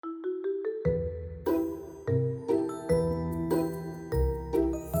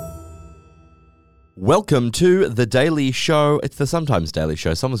Welcome to The Daily Show. It's the Sometimes Daily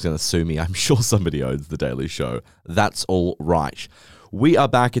Show. Someone's going to sue me. I'm sure somebody owns The Daily Show. That's all right. We are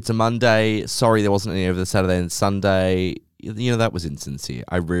back. It's a Monday. Sorry there wasn't any over the Saturday and Sunday. You know, that was insincere.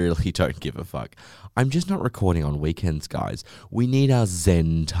 I really don't give a fuck. I'm just not recording on weekends, guys. We need our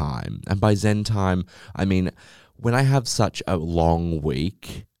zen time. And by zen time, I mean, when I have such a long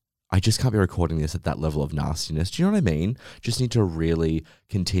week, I just can't be recording this at that level of nastiness. Do you know what I mean? Just need to really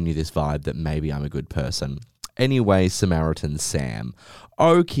continue this vibe that maybe I'm a good person. Anyway, Samaritan Sam.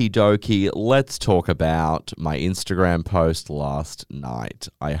 Okie dokie, let's talk about my Instagram post last night.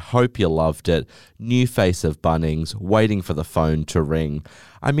 I hope you loved it. New face of Bunnings, waiting for the phone to ring.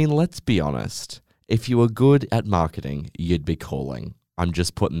 I mean, let's be honest. If you were good at marketing, you'd be calling. I'm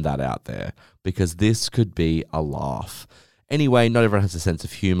just putting that out there because this could be a laugh. Anyway, not everyone has a sense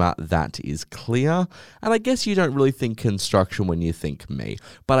of humour, that is clear. And I guess you don't really think construction when you think me.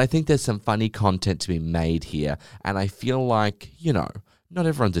 But I think there's some funny content to be made here. And I feel like, you know, not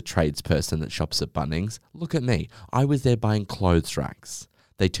everyone's a tradesperson that shops at Bunnings. Look at me. I was there buying clothes racks.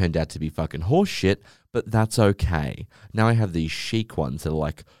 They turned out to be fucking horse shit, but that's okay. Now I have these chic ones that are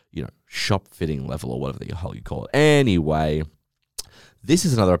like, you know, shop fitting level or whatever the hell you call it. Anyway, this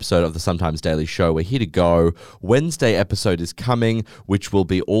is another episode of the Sometimes Daily Show. We're here to go. Wednesday episode is coming, which will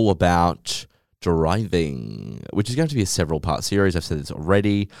be all about driving, which is going to be a several-part series. I've said this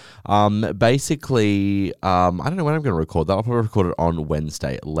already. Basically, I don't know when I'm going to record that. I'll probably record it on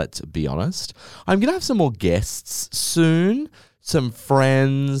Wednesday, let's be honest. I'm going to have some more guests soon. Some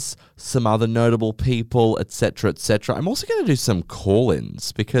friends, some other notable people, etc., etc. I'm also going to do some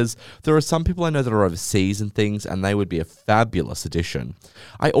call-ins because there are some people I know that are overseas and things, and they would be a fabulous addition.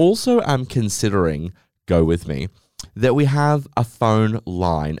 I also am considering, go with me, that we have a phone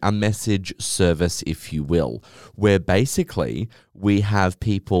line, a message service, if you will, where basically we have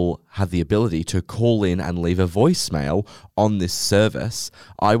people have the ability to call in and leave a voicemail on this service.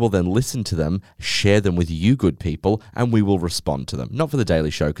 I will then listen to them, share them with you good people, and we will respond to them. Not for the Daily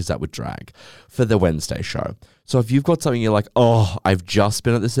Show, because that would drag. For the Wednesday show. So if you've got something you're like, oh, I've just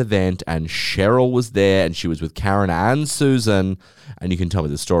been at this event and Cheryl was there and she was with Karen and Susan, and you can tell me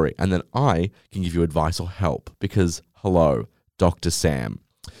the story. And then I can give you advice or help because, hello, Dr. Sam,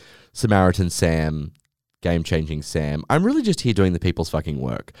 Samaritan Sam, Game-Changing Sam. I'm really just here doing the people's fucking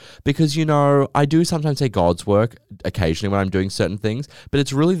work because, you know, I do sometimes say God's work occasionally when I'm doing certain things, but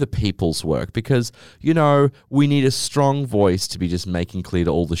it's really the people's work because, you know, we need a strong voice to be just making clear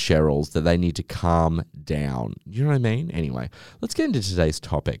to all the Cheryls that they need to calm down. You know what I mean? Anyway, let's get into today's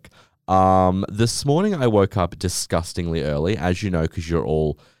topic. This morning I woke up disgustingly early, as you know, because you're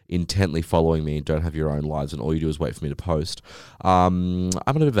all intently following me and don't have your own lives and all you do is wait for me to post. I'm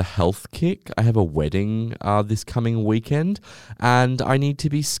on a bit of a health kick. I have a wedding this coming weekend and I need to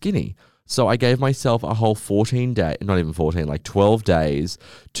be skinny. So I gave myself a whole 14 days, not even 14, like 12 days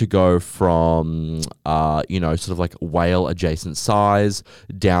to go from, you know, sort of like whale adjacent size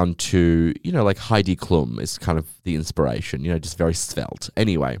down to, you know, like Heidi Klum is kind of the inspiration, you know, just very svelte.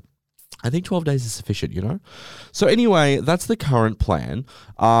 Anyway, I think 12 days is sufficient, you know? So anyway, that's the current plan.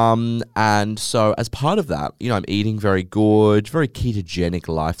 And so as part of that, you know, I'm eating very good, very ketogenic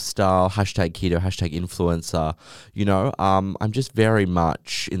lifestyle, hashtag keto, hashtag influencer, you know? I'm just very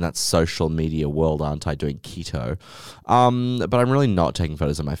much in that social media world, aren't I, doing keto? But I'm really not taking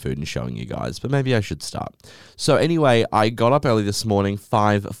photos of my food and showing you guys, but maybe I should start. So anyway, I got up early this morning,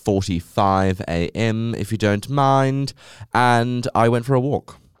 5:45 a.m., if you don't mind, and I went for a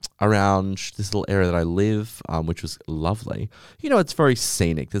walk around this little area that I live, which was lovely. You know, it's very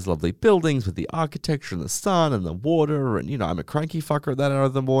scenic. There's lovely buildings with the architecture and the sun and the water. And, you know, I'm a cranky fucker at that hour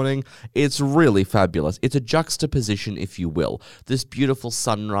of the morning. It's really fabulous. It's a juxtaposition, if you will. This beautiful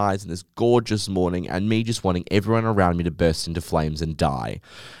sunrise and this gorgeous morning and me just wanting everyone around me to burst into flames and die.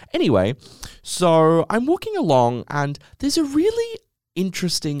 Anyway, so I'm walking along and there's a really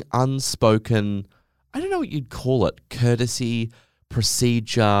interesting unspoken, I don't know what you'd call it, courtesy,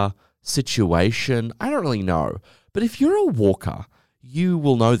 procedure, situation, I don't really know. But if you're a walker, you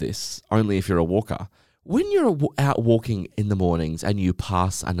will know this, only if you're a walker. When you're out walking in the mornings and you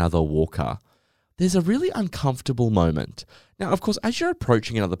pass another walker, there's a really uncomfortable moment. Now, of course, as you're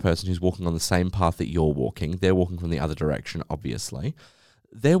approaching another person who's walking on the same path that you're walking, they're walking from the other direction, obviously.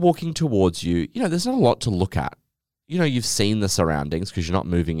 They're walking towards you. You know, there's not a lot to look at. You know, you've seen the surroundings because you're not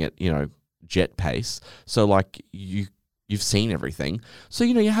moving at, you know, jet pace. So, like, You've seen everything. So,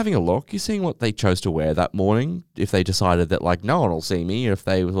 you're having a look. You're seeing what they chose to wear that morning. If they decided that, like, no one will see me. If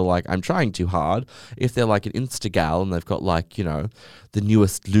they were like, I'm trying too hard. If they're like an Instagal and they've got like, the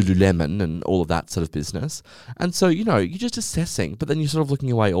newest Lululemon and all of that sort of business. And so, you're just assessing. But then you're sort of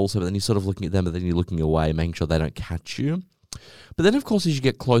looking away also. But then you're sort of looking at them. But then you're looking away, making sure they don't catch you. But then, of course, as you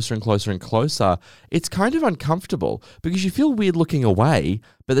get closer and closer and closer, it's kind of uncomfortable because you feel weird looking away,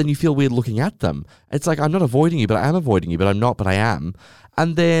 but then you feel weird looking at them. It's like, I'm not avoiding you, but I am avoiding you, but I'm not, but I am.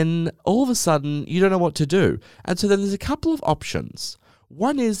 And then all of a sudden, you don't know what to do. And so then there's a couple of options.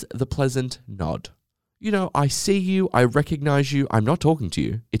 One is the pleasant nod. I see you, I recognize you, I'm not talking to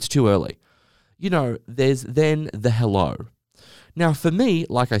you. It's too early. There's then the hello. Now, for me,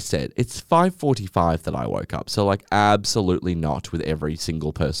 like I said, it's 5:45 that I woke up. So, like, absolutely not with every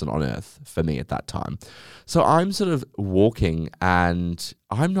single person on earth for me at that time. So I'm sort of walking and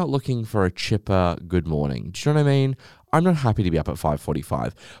I'm not looking for a chipper good morning. Do you know what I mean? I'm not happy to be up at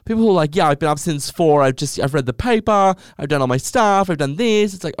 5:45. People who are like, yeah, I've been up since 4. I've read the paper. I've done all my stuff. I've done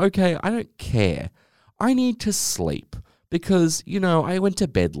this. It's like, okay, I don't care. I need to sleep because, I went to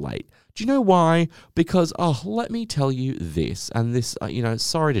bed late. Do you know why? Because, let me tell you this, and this,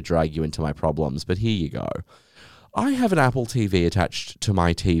 sorry to drag you into my problems, but here you go. I have an Apple TV attached to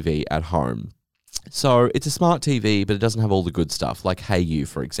my TV at home. So it's a smart TV, but it doesn't have all the good stuff, like Hey You,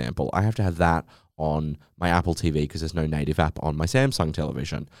 for example. I have to have that on my Apple TV because there's no native app on my Samsung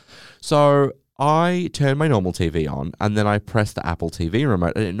television. So I turn my normal TV on and then I press the Apple TV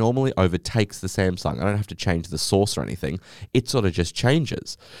remote and it normally overtakes the Samsung. I don't have to change the source or anything. It sort of just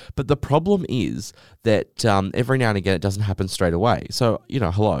changes. But the problem is that every now and again it doesn't happen straight away. So,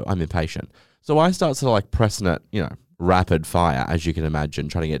 hello, I'm impatient. So I start sort of like pressing it, rapid fire, as you can imagine,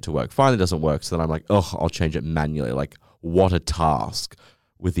 trying to get it to work. Finally, it doesn't work. So then I'm like, I'll change it manually. Like, what a task.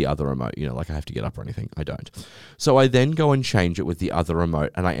 With the other remote, like I have to get up or anything. I don't. So I then go and change it with the other remote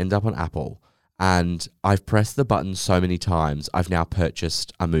and I end up on Apple. And I've pressed the button so many times, I've now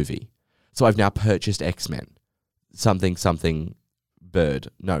purchased a movie. So I've now purchased X-Men. Something bird.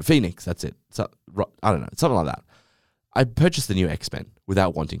 No, Phoenix, that's it. So, I don't know, something like that. I purchased the new X-Men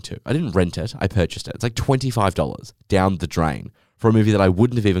without wanting to. I didn't rent it, I purchased it. It's like $25 down the drain for a movie that I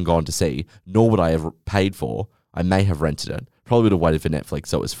wouldn't have even gone to see, nor would I have paid for. I may have rented it. Probably would have waited for Netflix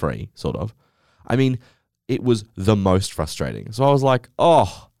so it was free, sort of. I mean, it was the most frustrating. So I was like,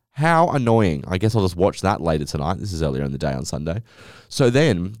 how annoying. I guess I'll just watch that later tonight. This is earlier in the day on Sunday. So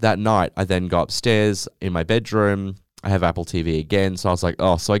then, that night, I then go upstairs in my bedroom. I have Apple TV again. So I was like,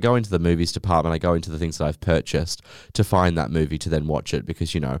 so I go into the movies department. I go into the things that I've purchased to find that movie to then watch it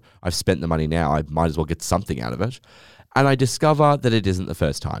because, I've spent the money now. I might as well get something out of it. And I discover that it isn't the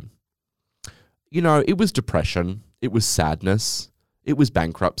first time. It was depression. It was sadness. It was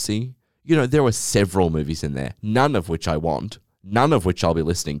bankruptcy. There were several movies in there, none of which I want. None of which I'll be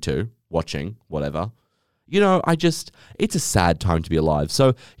listening to, watching, whatever. It's a sad time to be alive.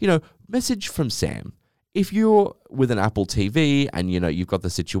 So, message from Sam. If you're with an Apple TV and, you've got the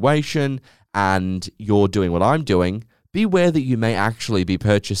situation and you're doing what I'm doing, beware that you may actually be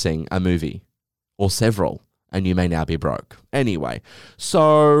purchasing a movie or several and you may now be broke. Anyway,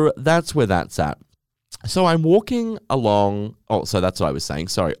 so that's where that's at. So I'm walking along. So that's what I was saying.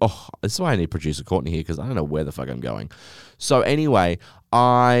 Sorry. This is why I need producer Courtney here because I don't know where the fuck I'm going. So anyway,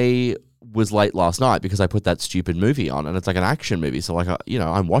 I was late last night because I put that stupid movie on and it's like an action movie. So like,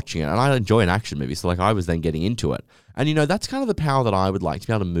 I'm watching it and I enjoy an action movie. So like I was then getting into it. And that's kind of the power that I would like to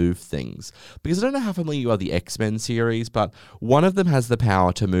be able to move things because I don't know how familiar you are the X-Men series, but one of them has the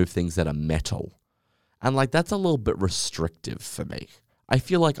power to move things that are metal. And like, that's a little bit restrictive for me. I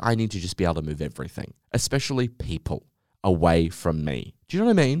feel like I need to just be able to move everything, especially people, away from me. Do you know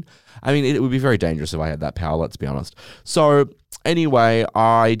what I mean? I mean, it would be very dangerous if I had that power, let's be honest. So anyway,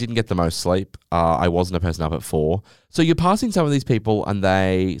 I didn't get the most sleep. I wasn't a person up at 4. So you're passing some of these people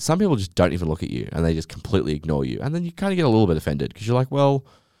and some people just don't even look at you and they just completely ignore you. And then you kind of get a little bit offended because you're like, well,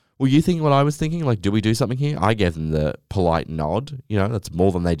 were you thinking what I was thinking? Like, do we do something here? I gave them the polite nod. That's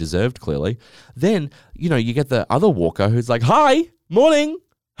more than they deserved, clearly. Then, you get the other walker who's like, hi, morning,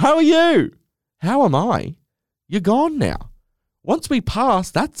 how are you? How am I? You're gone now. Once we pass,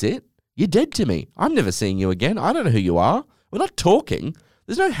 that's it. You're dead to me. I'm never seeing you again. I don't know who you are. We're not talking.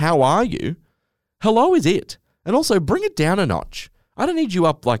 There's no how are you. Hello is it. And also, bring it down a notch. I don't need you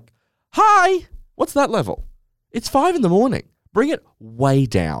up like, hi. What's that level? It's 5 a.m. Bring it way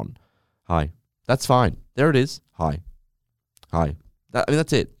down. Hi. That's fine. There it is. Hi. Hi.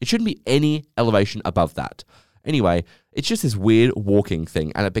 That's it. It shouldn't be any elevation above that. Anyway, it's just this weird walking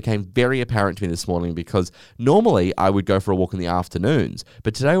thing, and it became very apparent to me this morning because normally I would go for a walk in the afternoons,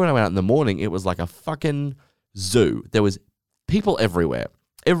 but today when I went out in the morning, it was like a fucking zoo. There was people everywhere.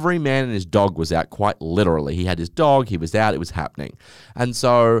 Every man and his dog was out, quite literally. He had his dog, he was out, it was happening. And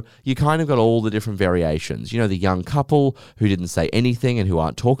so you kind of got all the different variations. You know, the young couple who didn't say anything and who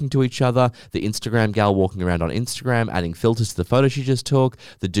aren't talking to each other, the Instagram gal walking around on Instagram, adding filters to the photo she just took,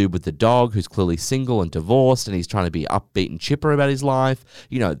 the dude with the dog who's clearly single and divorced and he's trying to be upbeat and chipper about his life,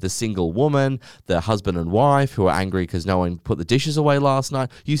 you know, the single woman, the husband and wife who are angry because no one put the dishes away last night.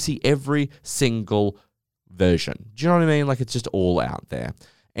 You see every single version. Do you know what I mean? Like, it's just all out there.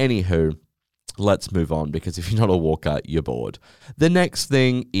 Anywho, let's move on, because if you're not a walker, you're bored. The next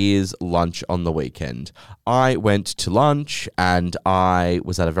thing is lunch on the weekend. I went to lunch and I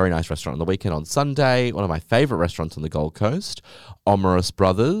was at a very nice restaurant on the weekend on Sunday, one of my favorite restaurants on the Gold Coast, Omerous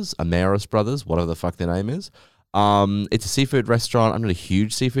Brothers, whatever the fuck their name is. It's a seafood restaurant. I'm not a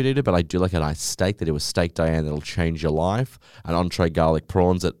huge seafood eater, but I do like a nice steak. They do a steak Diane that'll change your life. An entree garlic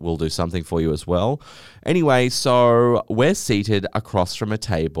prawns that will do something for you as well. Anyway, so we're seated across from a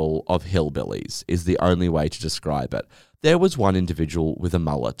table of hillbillies is the only way to describe it. There was one individual with a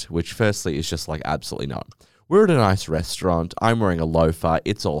mullet, which firstly is just like absolutely not. We're at a nice restaurant. I'm wearing a loafer.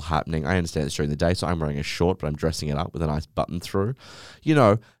 It's all happening. I understand it's during the day, so I'm wearing a short, but I'm dressing it up with a nice button through. You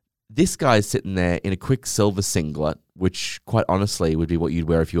know, this guy's sitting there in a Quicksilver singlet, which quite honestly would be what you'd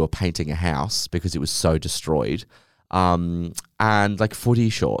wear if you were painting a house because it was so destroyed, and like footy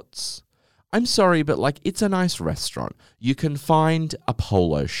shorts. I'm sorry, but like, it's a nice restaurant. You can find a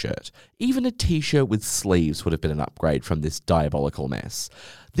polo shirt. Even a t-shirt with sleeves would have been an upgrade from this diabolical mess.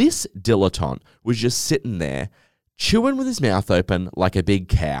 This dilettante was just sitting there chewing with his mouth open like a big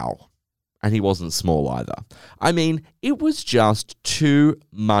cow. And he wasn't small either. I mean, it was just too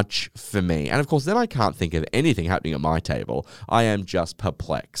much for me. And of course, then I can't think of anything happening at my table. I am just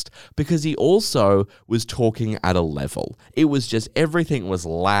perplexed because he also was talking at a level. It was just everything was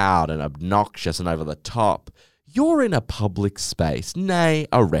loud and obnoxious and over the top. You're in a public space, nay,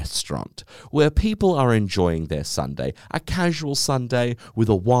 a restaurant, where people are enjoying their Sunday, a casual Sunday with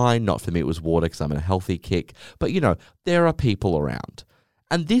a wine. Not for me, it was water because I'm in a healthy kick. But, you know, there are people around.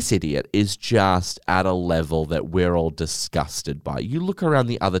 And this idiot is just at a level that we're all disgusted by. You look around,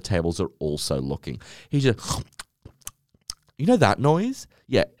 the other tables are also looking. He just, you know that noise?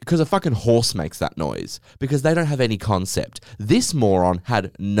 Yeah, because a fucking horse makes that noise because they don't have any concept. This moron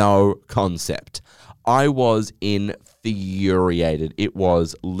had no concept. I was infuriated. It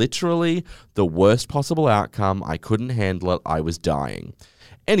was literally the worst possible outcome. I couldn't handle it. I was dying.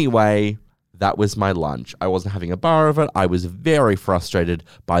 Anyway, that was my lunch. I wasn't having a bar of it. I was very frustrated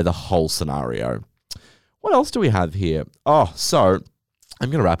by the whole scenario. What else do we have here? Oh, so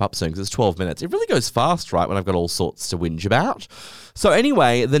I'm going to wrap up soon because it's 12 minutes. It really goes fast, right, when I've got all sorts to whinge about. So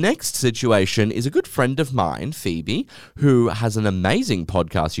anyway, the next situation is a good friend of mine, Phoebe, who has an amazing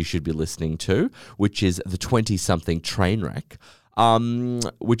podcast you should be listening to, which is the 20-something Trainwreck.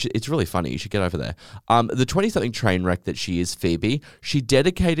 Which it's really funny. You should get over there. The 20-something train wreck that she is, Phoebe, she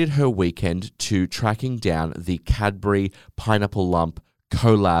dedicated her weekend to tracking down the Cadbury Pineapple Lump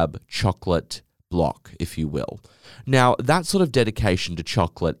collab chocolate block, if you will. Now, that sort of dedication to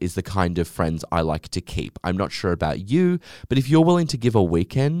chocolate is the kind of friends I like to keep. I'm not sure about you, but if you're willing to give a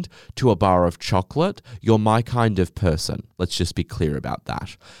weekend to a bar of chocolate, you're my kind of person. Let's just be clear about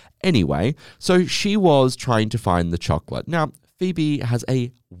that. Anyway, so she was trying to find the chocolate. Now, Phoebe has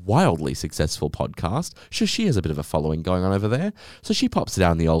a wildly successful podcast, so she has a bit of a following going on over there. So she pops it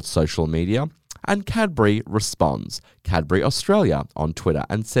out on the old social media, and Cadbury responds, Cadbury Australia on Twitter,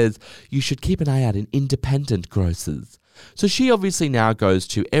 and says, you should keep an eye out in independent grocers. So she obviously now goes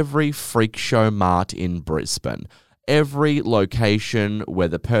to every freak show mart in Brisbane, every location where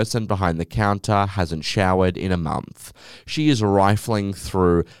the person behind the counter hasn't showered in a month. She is rifling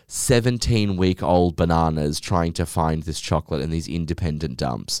through 17-week-old bananas trying to find this chocolate in these independent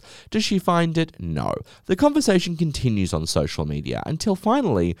dumps. Does she find it? No. The conversation continues on social media until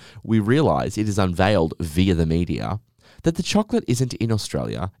finally we realise it is unveiled via the media that the chocolate isn't in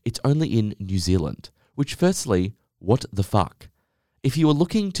Australia, it's only in New Zealand. Which firstly, what the fuck? If you were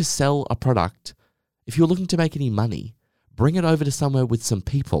looking to sell a product, if you're looking to make any money, bring it over to somewhere with some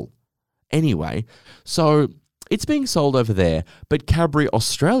people. Anyway, so it's being sold over there, but Cadbury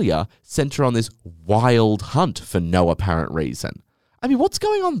Australia sent her on this wild hunt for no apparent reason. I mean, what's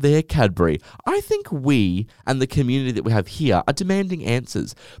going on there, Cadbury? I think we and the community that we have here are demanding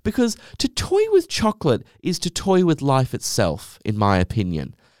answers, because to toy with chocolate is to toy with life itself, in my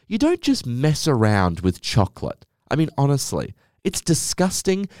opinion. You don't just mess around with chocolate. I mean, honestly. It's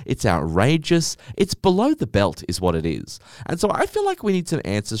disgusting, it's outrageous, it's below the belt is what it is. And so I feel like we need some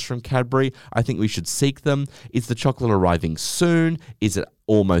answers from Cadbury. I think we should seek them. Is the chocolate arriving soon? Is it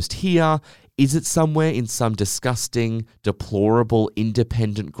almost here? Is it somewhere in some disgusting, deplorable,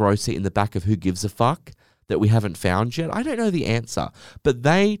 independent grocer in the back of Who Gives a Fuck that we haven't found yet? I don't know the answer. But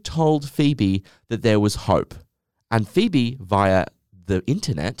they told Phoebe that there was hope. And Phoebe, via the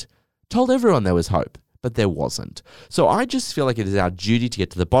internet, told everyone there was hope. But there wasn't. So I just feel like it is our duty to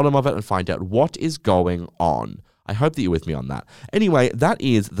get to the bottom of it and find out what is going on. I hope that you're with me on that. Anyway, that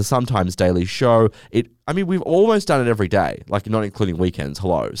is the Sometimes Daily Show. We've almost done it every day, like not including weekends.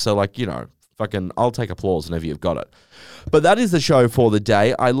 Hello. So fucking I'll take applause whenever you've got it. But that is the show for the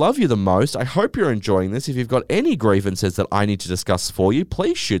day. I love you the most. I hope you're enjoying this. If you've got any grievances that I need to discuss for you,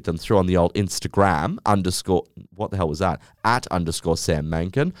 please shoot them through on the old Instagram what the hell was that? @_Sam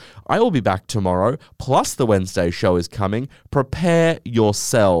Mankin. I will be back tomorrow, plus the Wednesday show is coming. Prepare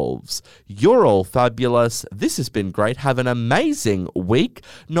yourselves. You're all fabulous. This has been great. Have an amazing week.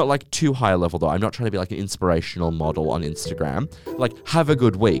 Not like too high a level though. I'm not trying to be like an inspirational model on Instagram. Like, have a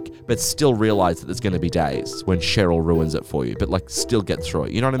good week, but still realize that there's going to be days when Cheryl ruins it for you, but still get through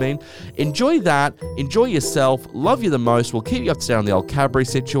it. You know what I mean? Enjoy that. Enjoy yourself. Love you the most. We'll keep you up to date on the old Cadbury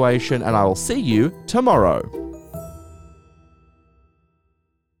situation, and I will see you tomorrow.